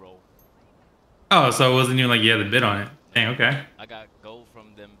box roll. Oh, so it wasn't even like you had the bid on it. Dang, okay. I got gold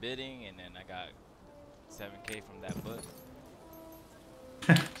from them bidding, and then I got 7K from that book.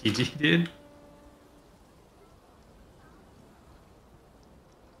 GG, dude.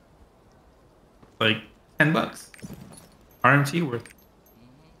 Like $10. RMT worth. Let's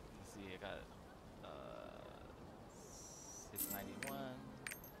see, I got 691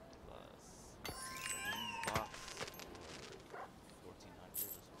 plus box for 1,400 or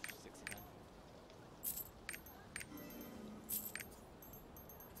 1,600.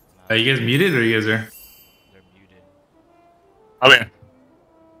 Are you guys muted or you guys are? They're muted. Okay.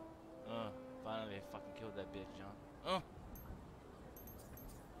 Finally, I fucking killed that bitch, John.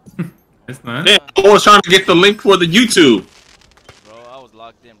 It's not. Yeah, I was trying to get the link for the YouTube. Bro, I was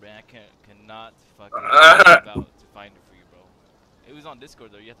locked in, man. I cannot fucking about to find it for you, bro. It was on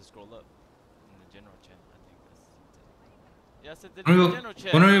Discord though. You have to scroll up in the general chat. I think that's. Yeah, I said the general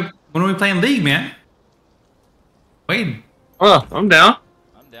chat. When are we playing League, man? Wait. Oh, I'm down.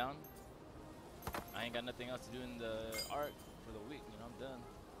 I'm down. I ain't got nothing else to do in the art for the week. You know, I'm done.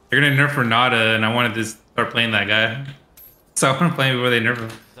 They're gonna nerf Renata, and I wanted to start playing that guy. So I want to play him before they nerf him.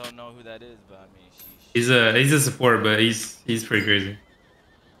 Don't know who that is, but I mean, He's a support, but he's pretty crazy.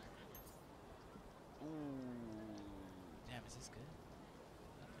 Damn, is this good?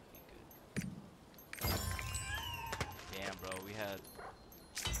 Damn, bro, we had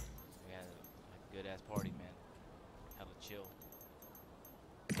a good ass party, man. Hella chill.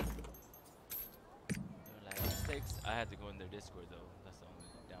 Like mistakes. I had to go in their Discord though. That's the only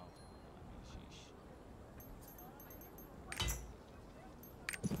downfall. I mean, sheesh.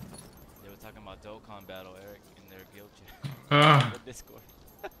 They were talking about Dokkan battle, Eric, in their guild chat. Oh. Discord.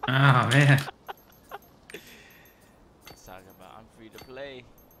 Oh man. It's talking about I'm free to play.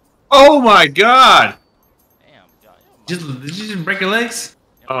 Oh my god! Damn, John. Did you just break your legs?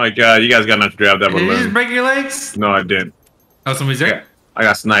 Oh my god, you guys got enough to grab that Did you just balloon. break your legs? No, I didn't. Oh, somebody's there? I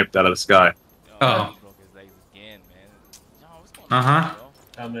got sniped out of the sky. Oh.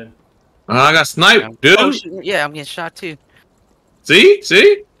 I'm in. I got sniped, dude. Oh, shit. Yeah, I'm getting shot too. See?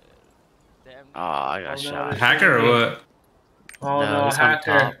 See? Oh, I got shot. Hacker or what? Oh No, no, it's on top.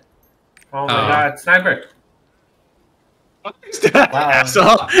 hacker. Oh my god, sniper. Asshole.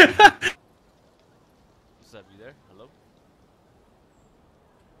 What's up, you there? Hello?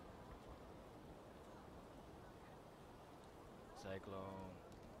 Cyclone.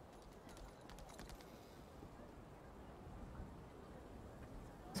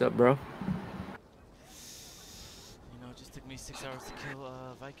 What's up, bro? You know, it just took me 6 hours to kill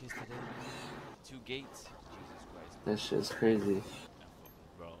Vikings today. 2 gates. Jesus Christ. That shit's crazy.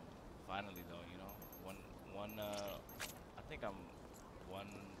 Bro, finally though, you know, I think I'm 1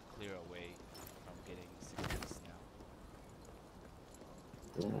 clear away from getting 6 gates now.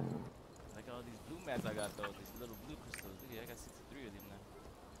 Damn. Like all these blue mats I got though, these little blue crystals. Look, I got 63 of them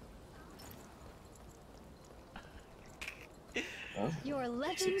now. Your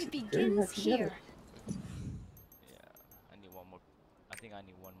legend begins here. Yeah, I need 1 more. I think I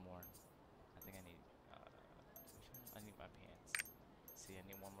need 1 more. I think I need. I need my pants. See, I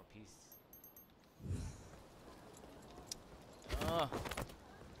need 1 more piece.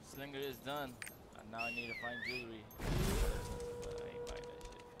 Slinger is done. And now I need to find jewelry. But I ain't buying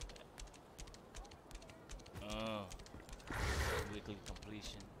that shit. Weekly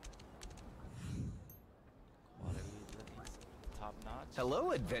completion. Quality looking top notch.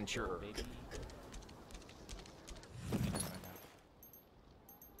 Hello, adventurer. Baby.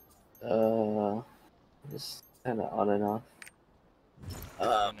 Just kind of on and off.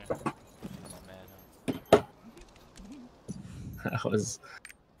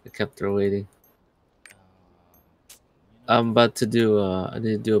 I kept her waiting. I'm about to do, I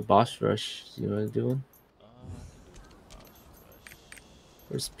need to do a boss rush. You want to do one?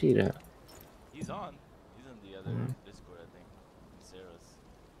 Where's Pete at? He's on. He's in the other Discord, I think. Sarah's.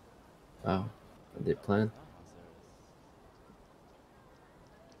 Oh, are they playing?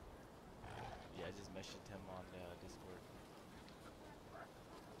 Yeah, I just messaged him on Discord.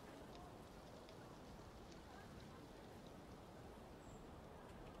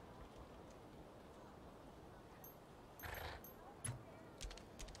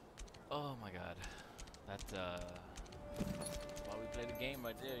 Oh my god. That, while we play the game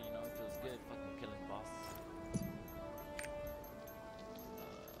right there, you know, it feels good fucking killing bosses.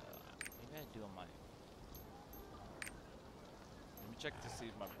 Maybe I do on my... Let me check to see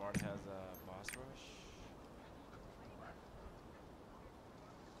if my bard has a boss rush.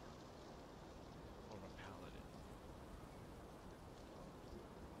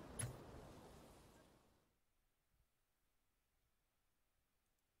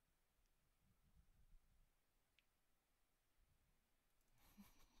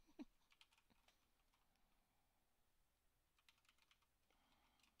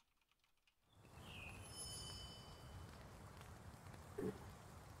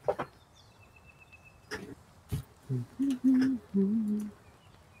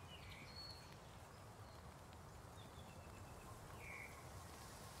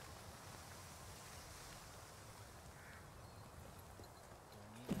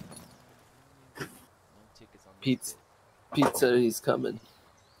 Tickets on Pete said he's coming,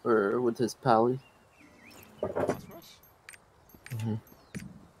 or with his pally. Boss Rush?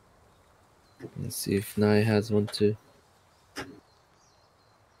 Let's see if Nai has one too. Damn,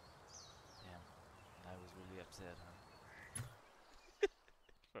 I was really upset, huh?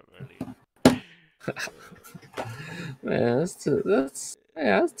 From earlier. Man,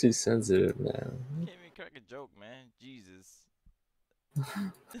 that's too sensitive, man. Can't even crack a joke, man. Jesus.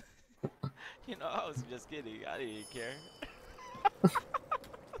 You know, I was just kidding. I didn't care.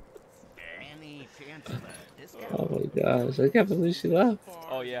 Any chance of a discount? Oh my gosh, I can't believe she left.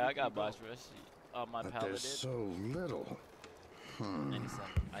 Oh yeah, I got Boss Rush on my But palette. there's so little. I need some.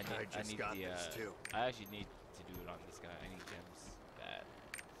 I need the. I actually need to do it on this guy. I need gems bad.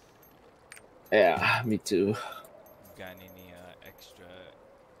 Yeah, me too. Got any extra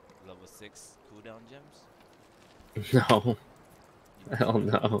level 6 cooldown gems? No. Hell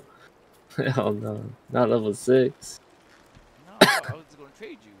no. Hell no. Not level 6. No, I was gonna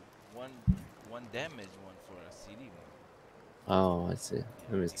trade you one damage one for a CD one. Oh, I see. Yeah,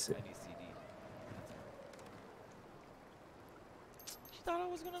 Let me see. I need CD. She thought I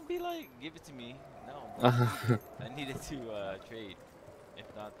was gonna be like, give it to me. No, I needed to trade. If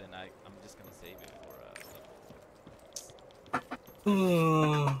not, then I'm just gonna save it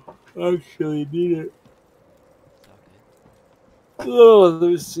for Actually need it. Oh,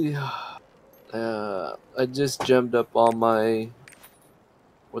 let me see. I just gemmed up all my.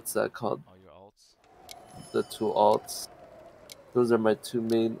 What's that called? all your alts. The 2 alts. Those are my 2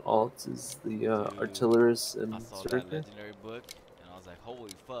 main alts. Is the artillerist and I saw striker. that legendary book, and I was like,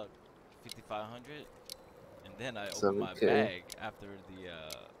 holy fuck, 5,500. And then I opened my 7K. bag after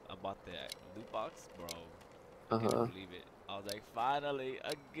I bought the loot box, bro. I couldn't believe it. I was like, finally,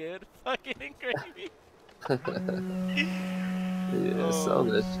 a good fucking engraving. Yeah, sell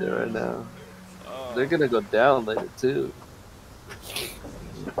that shit right now. Oh. They're gonna go down later too.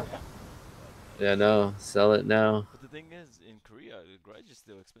 Yeah, no, sell it now. But the thing is, in Korea, the Grudge is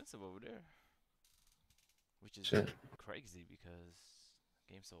still expensive over there. Which is Shit. crazy because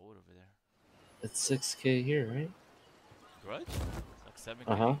the game's so old over there. It's 6K here, right? Grudge? Like 7K,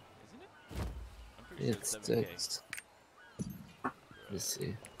 Uh-huh. isn't it? I'm pretty sure It's it's 7K. 6. Let me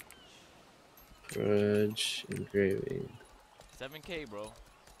see. Grudge engraving. 7K, bro.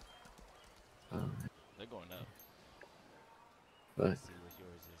 They're going up. Fuck. Let's see what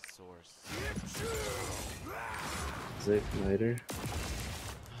yours is. Source. Is it igniter?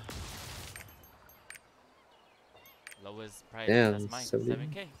 Lowest price. Damn, That's mine.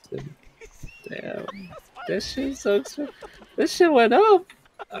 70. 7K. Damn. That shit so expensive. This shit went up.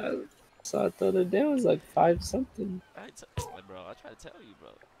 I saw it the other day. It was like 5 something. Bro, I try to tell you, bro.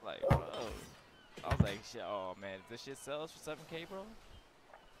 Like, bro. I was like, shit, oh man, if this shit sells for 7K, bro,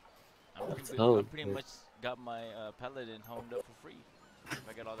 I pretty much got my paladin homed up for free. If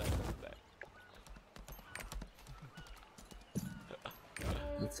I get all that stuff back.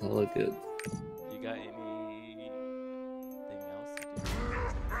 That's hella good. You got anything else to do?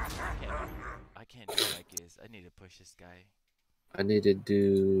 I can't do like this. I need to push this guy. I need to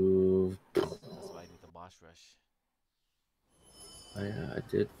do. That's why I need the boss rush. I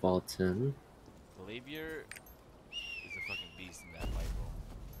did Fulton. Glavier is a fucking beast in that fight,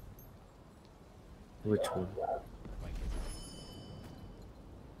 bro. Which one? Like,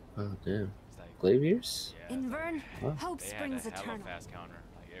 Oh damn. it's like, Glavier's? yeah, Invern, Huh? hope they springs had a hella eternal. fast counter.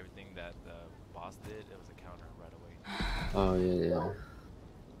 Like everything that the boss did, it was a counter right away. Oh yeah.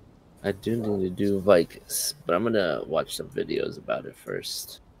 I do need to do Vicus, but I'm gonna watch some videos about it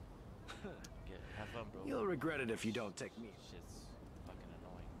first. Have fun, bro. You'll regret it if you don't take me. Shit's fucking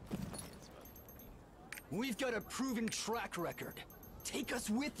annoying. It's fucking We've got a proven track record. Take us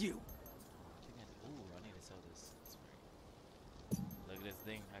with you. Ooh, I need to sell this. Look at this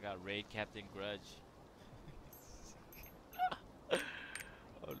thing. I got Raid Captain Grudge.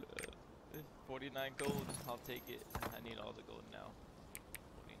 Oh, no. 49 gold. I'll take it. I need all the gold now.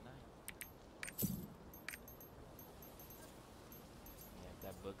 49. Yeah, if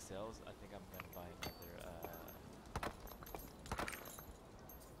that book sells, I think I'm gonna buy another. I'm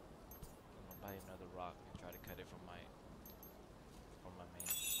gonna buy another rock and try to cut it from my main.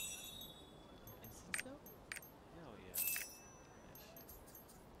 Instance though? Hell yeah.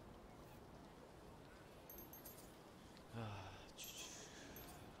 That shit.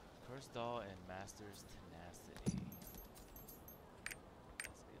 Cursed Doll and Master's Tenacity.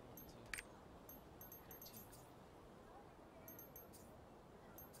 That's a good one too. 13 gold.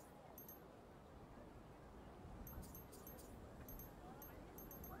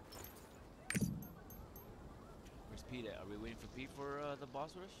 FP for the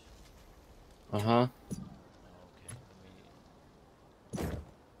boss rush? Uh-huh. Okay,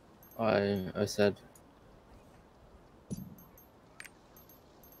 let me... I said.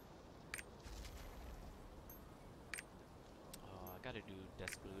 Oh, I gotta do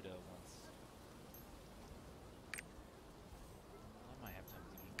Despeluda once. I might have time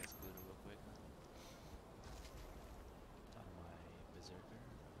to do Despeluda real quick. On my Berserker.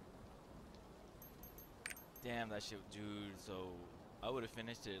 Damn, that shit, dude. So I would have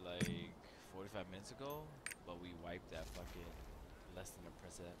finished it like 45 minutes ago, but we wiped that fucking less than a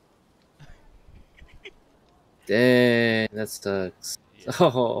percent. Dang, that sucks. Yeah.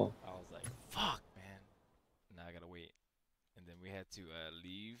 Oh. I was like, fuck, man. Now I gotta wait. And then we had to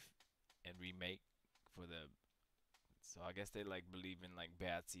leave and remake for the. So I guess they like believe in like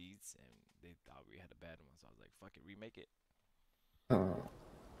bad seeds, and they thought we had a bad one. So I was like, fuck it, remake it. Oh.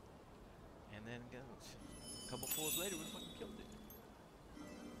 And then a couple pulls later, we fucking killed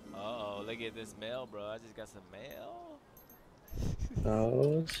it. Uh oh, look at this mail, bro. I just got some mail.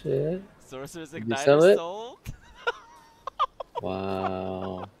 Oh shit. Sorcerer's Did you sell Igniter it? sold.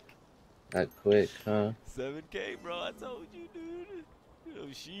 Wow. That quick, huh? 7K, bro. I told you, dude. Oh,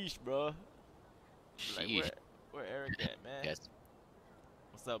 sheesh, bro. Like, Sheesh. where Eric at, man? Yes.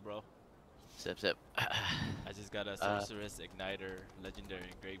 What's up, bro? Zip. I just got a Sorceress Igniter Legendary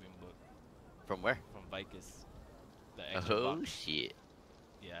Engraving book. From where? From Vicus. The extra Oh box. shit.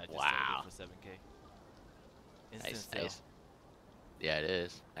 Yeah, I just Wow. sold it for 7K. Instant Nice, sale. nice. Yeah, it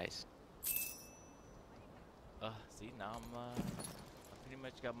is. Nice. See, now I pretty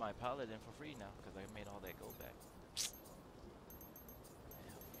much got my paladin for free now because I made all that gold back.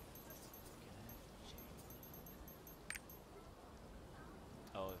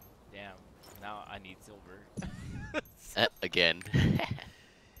 Oh, damn. Now I need silver. Again.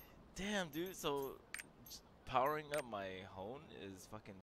 Damn, dude. So powering up my hone is fucking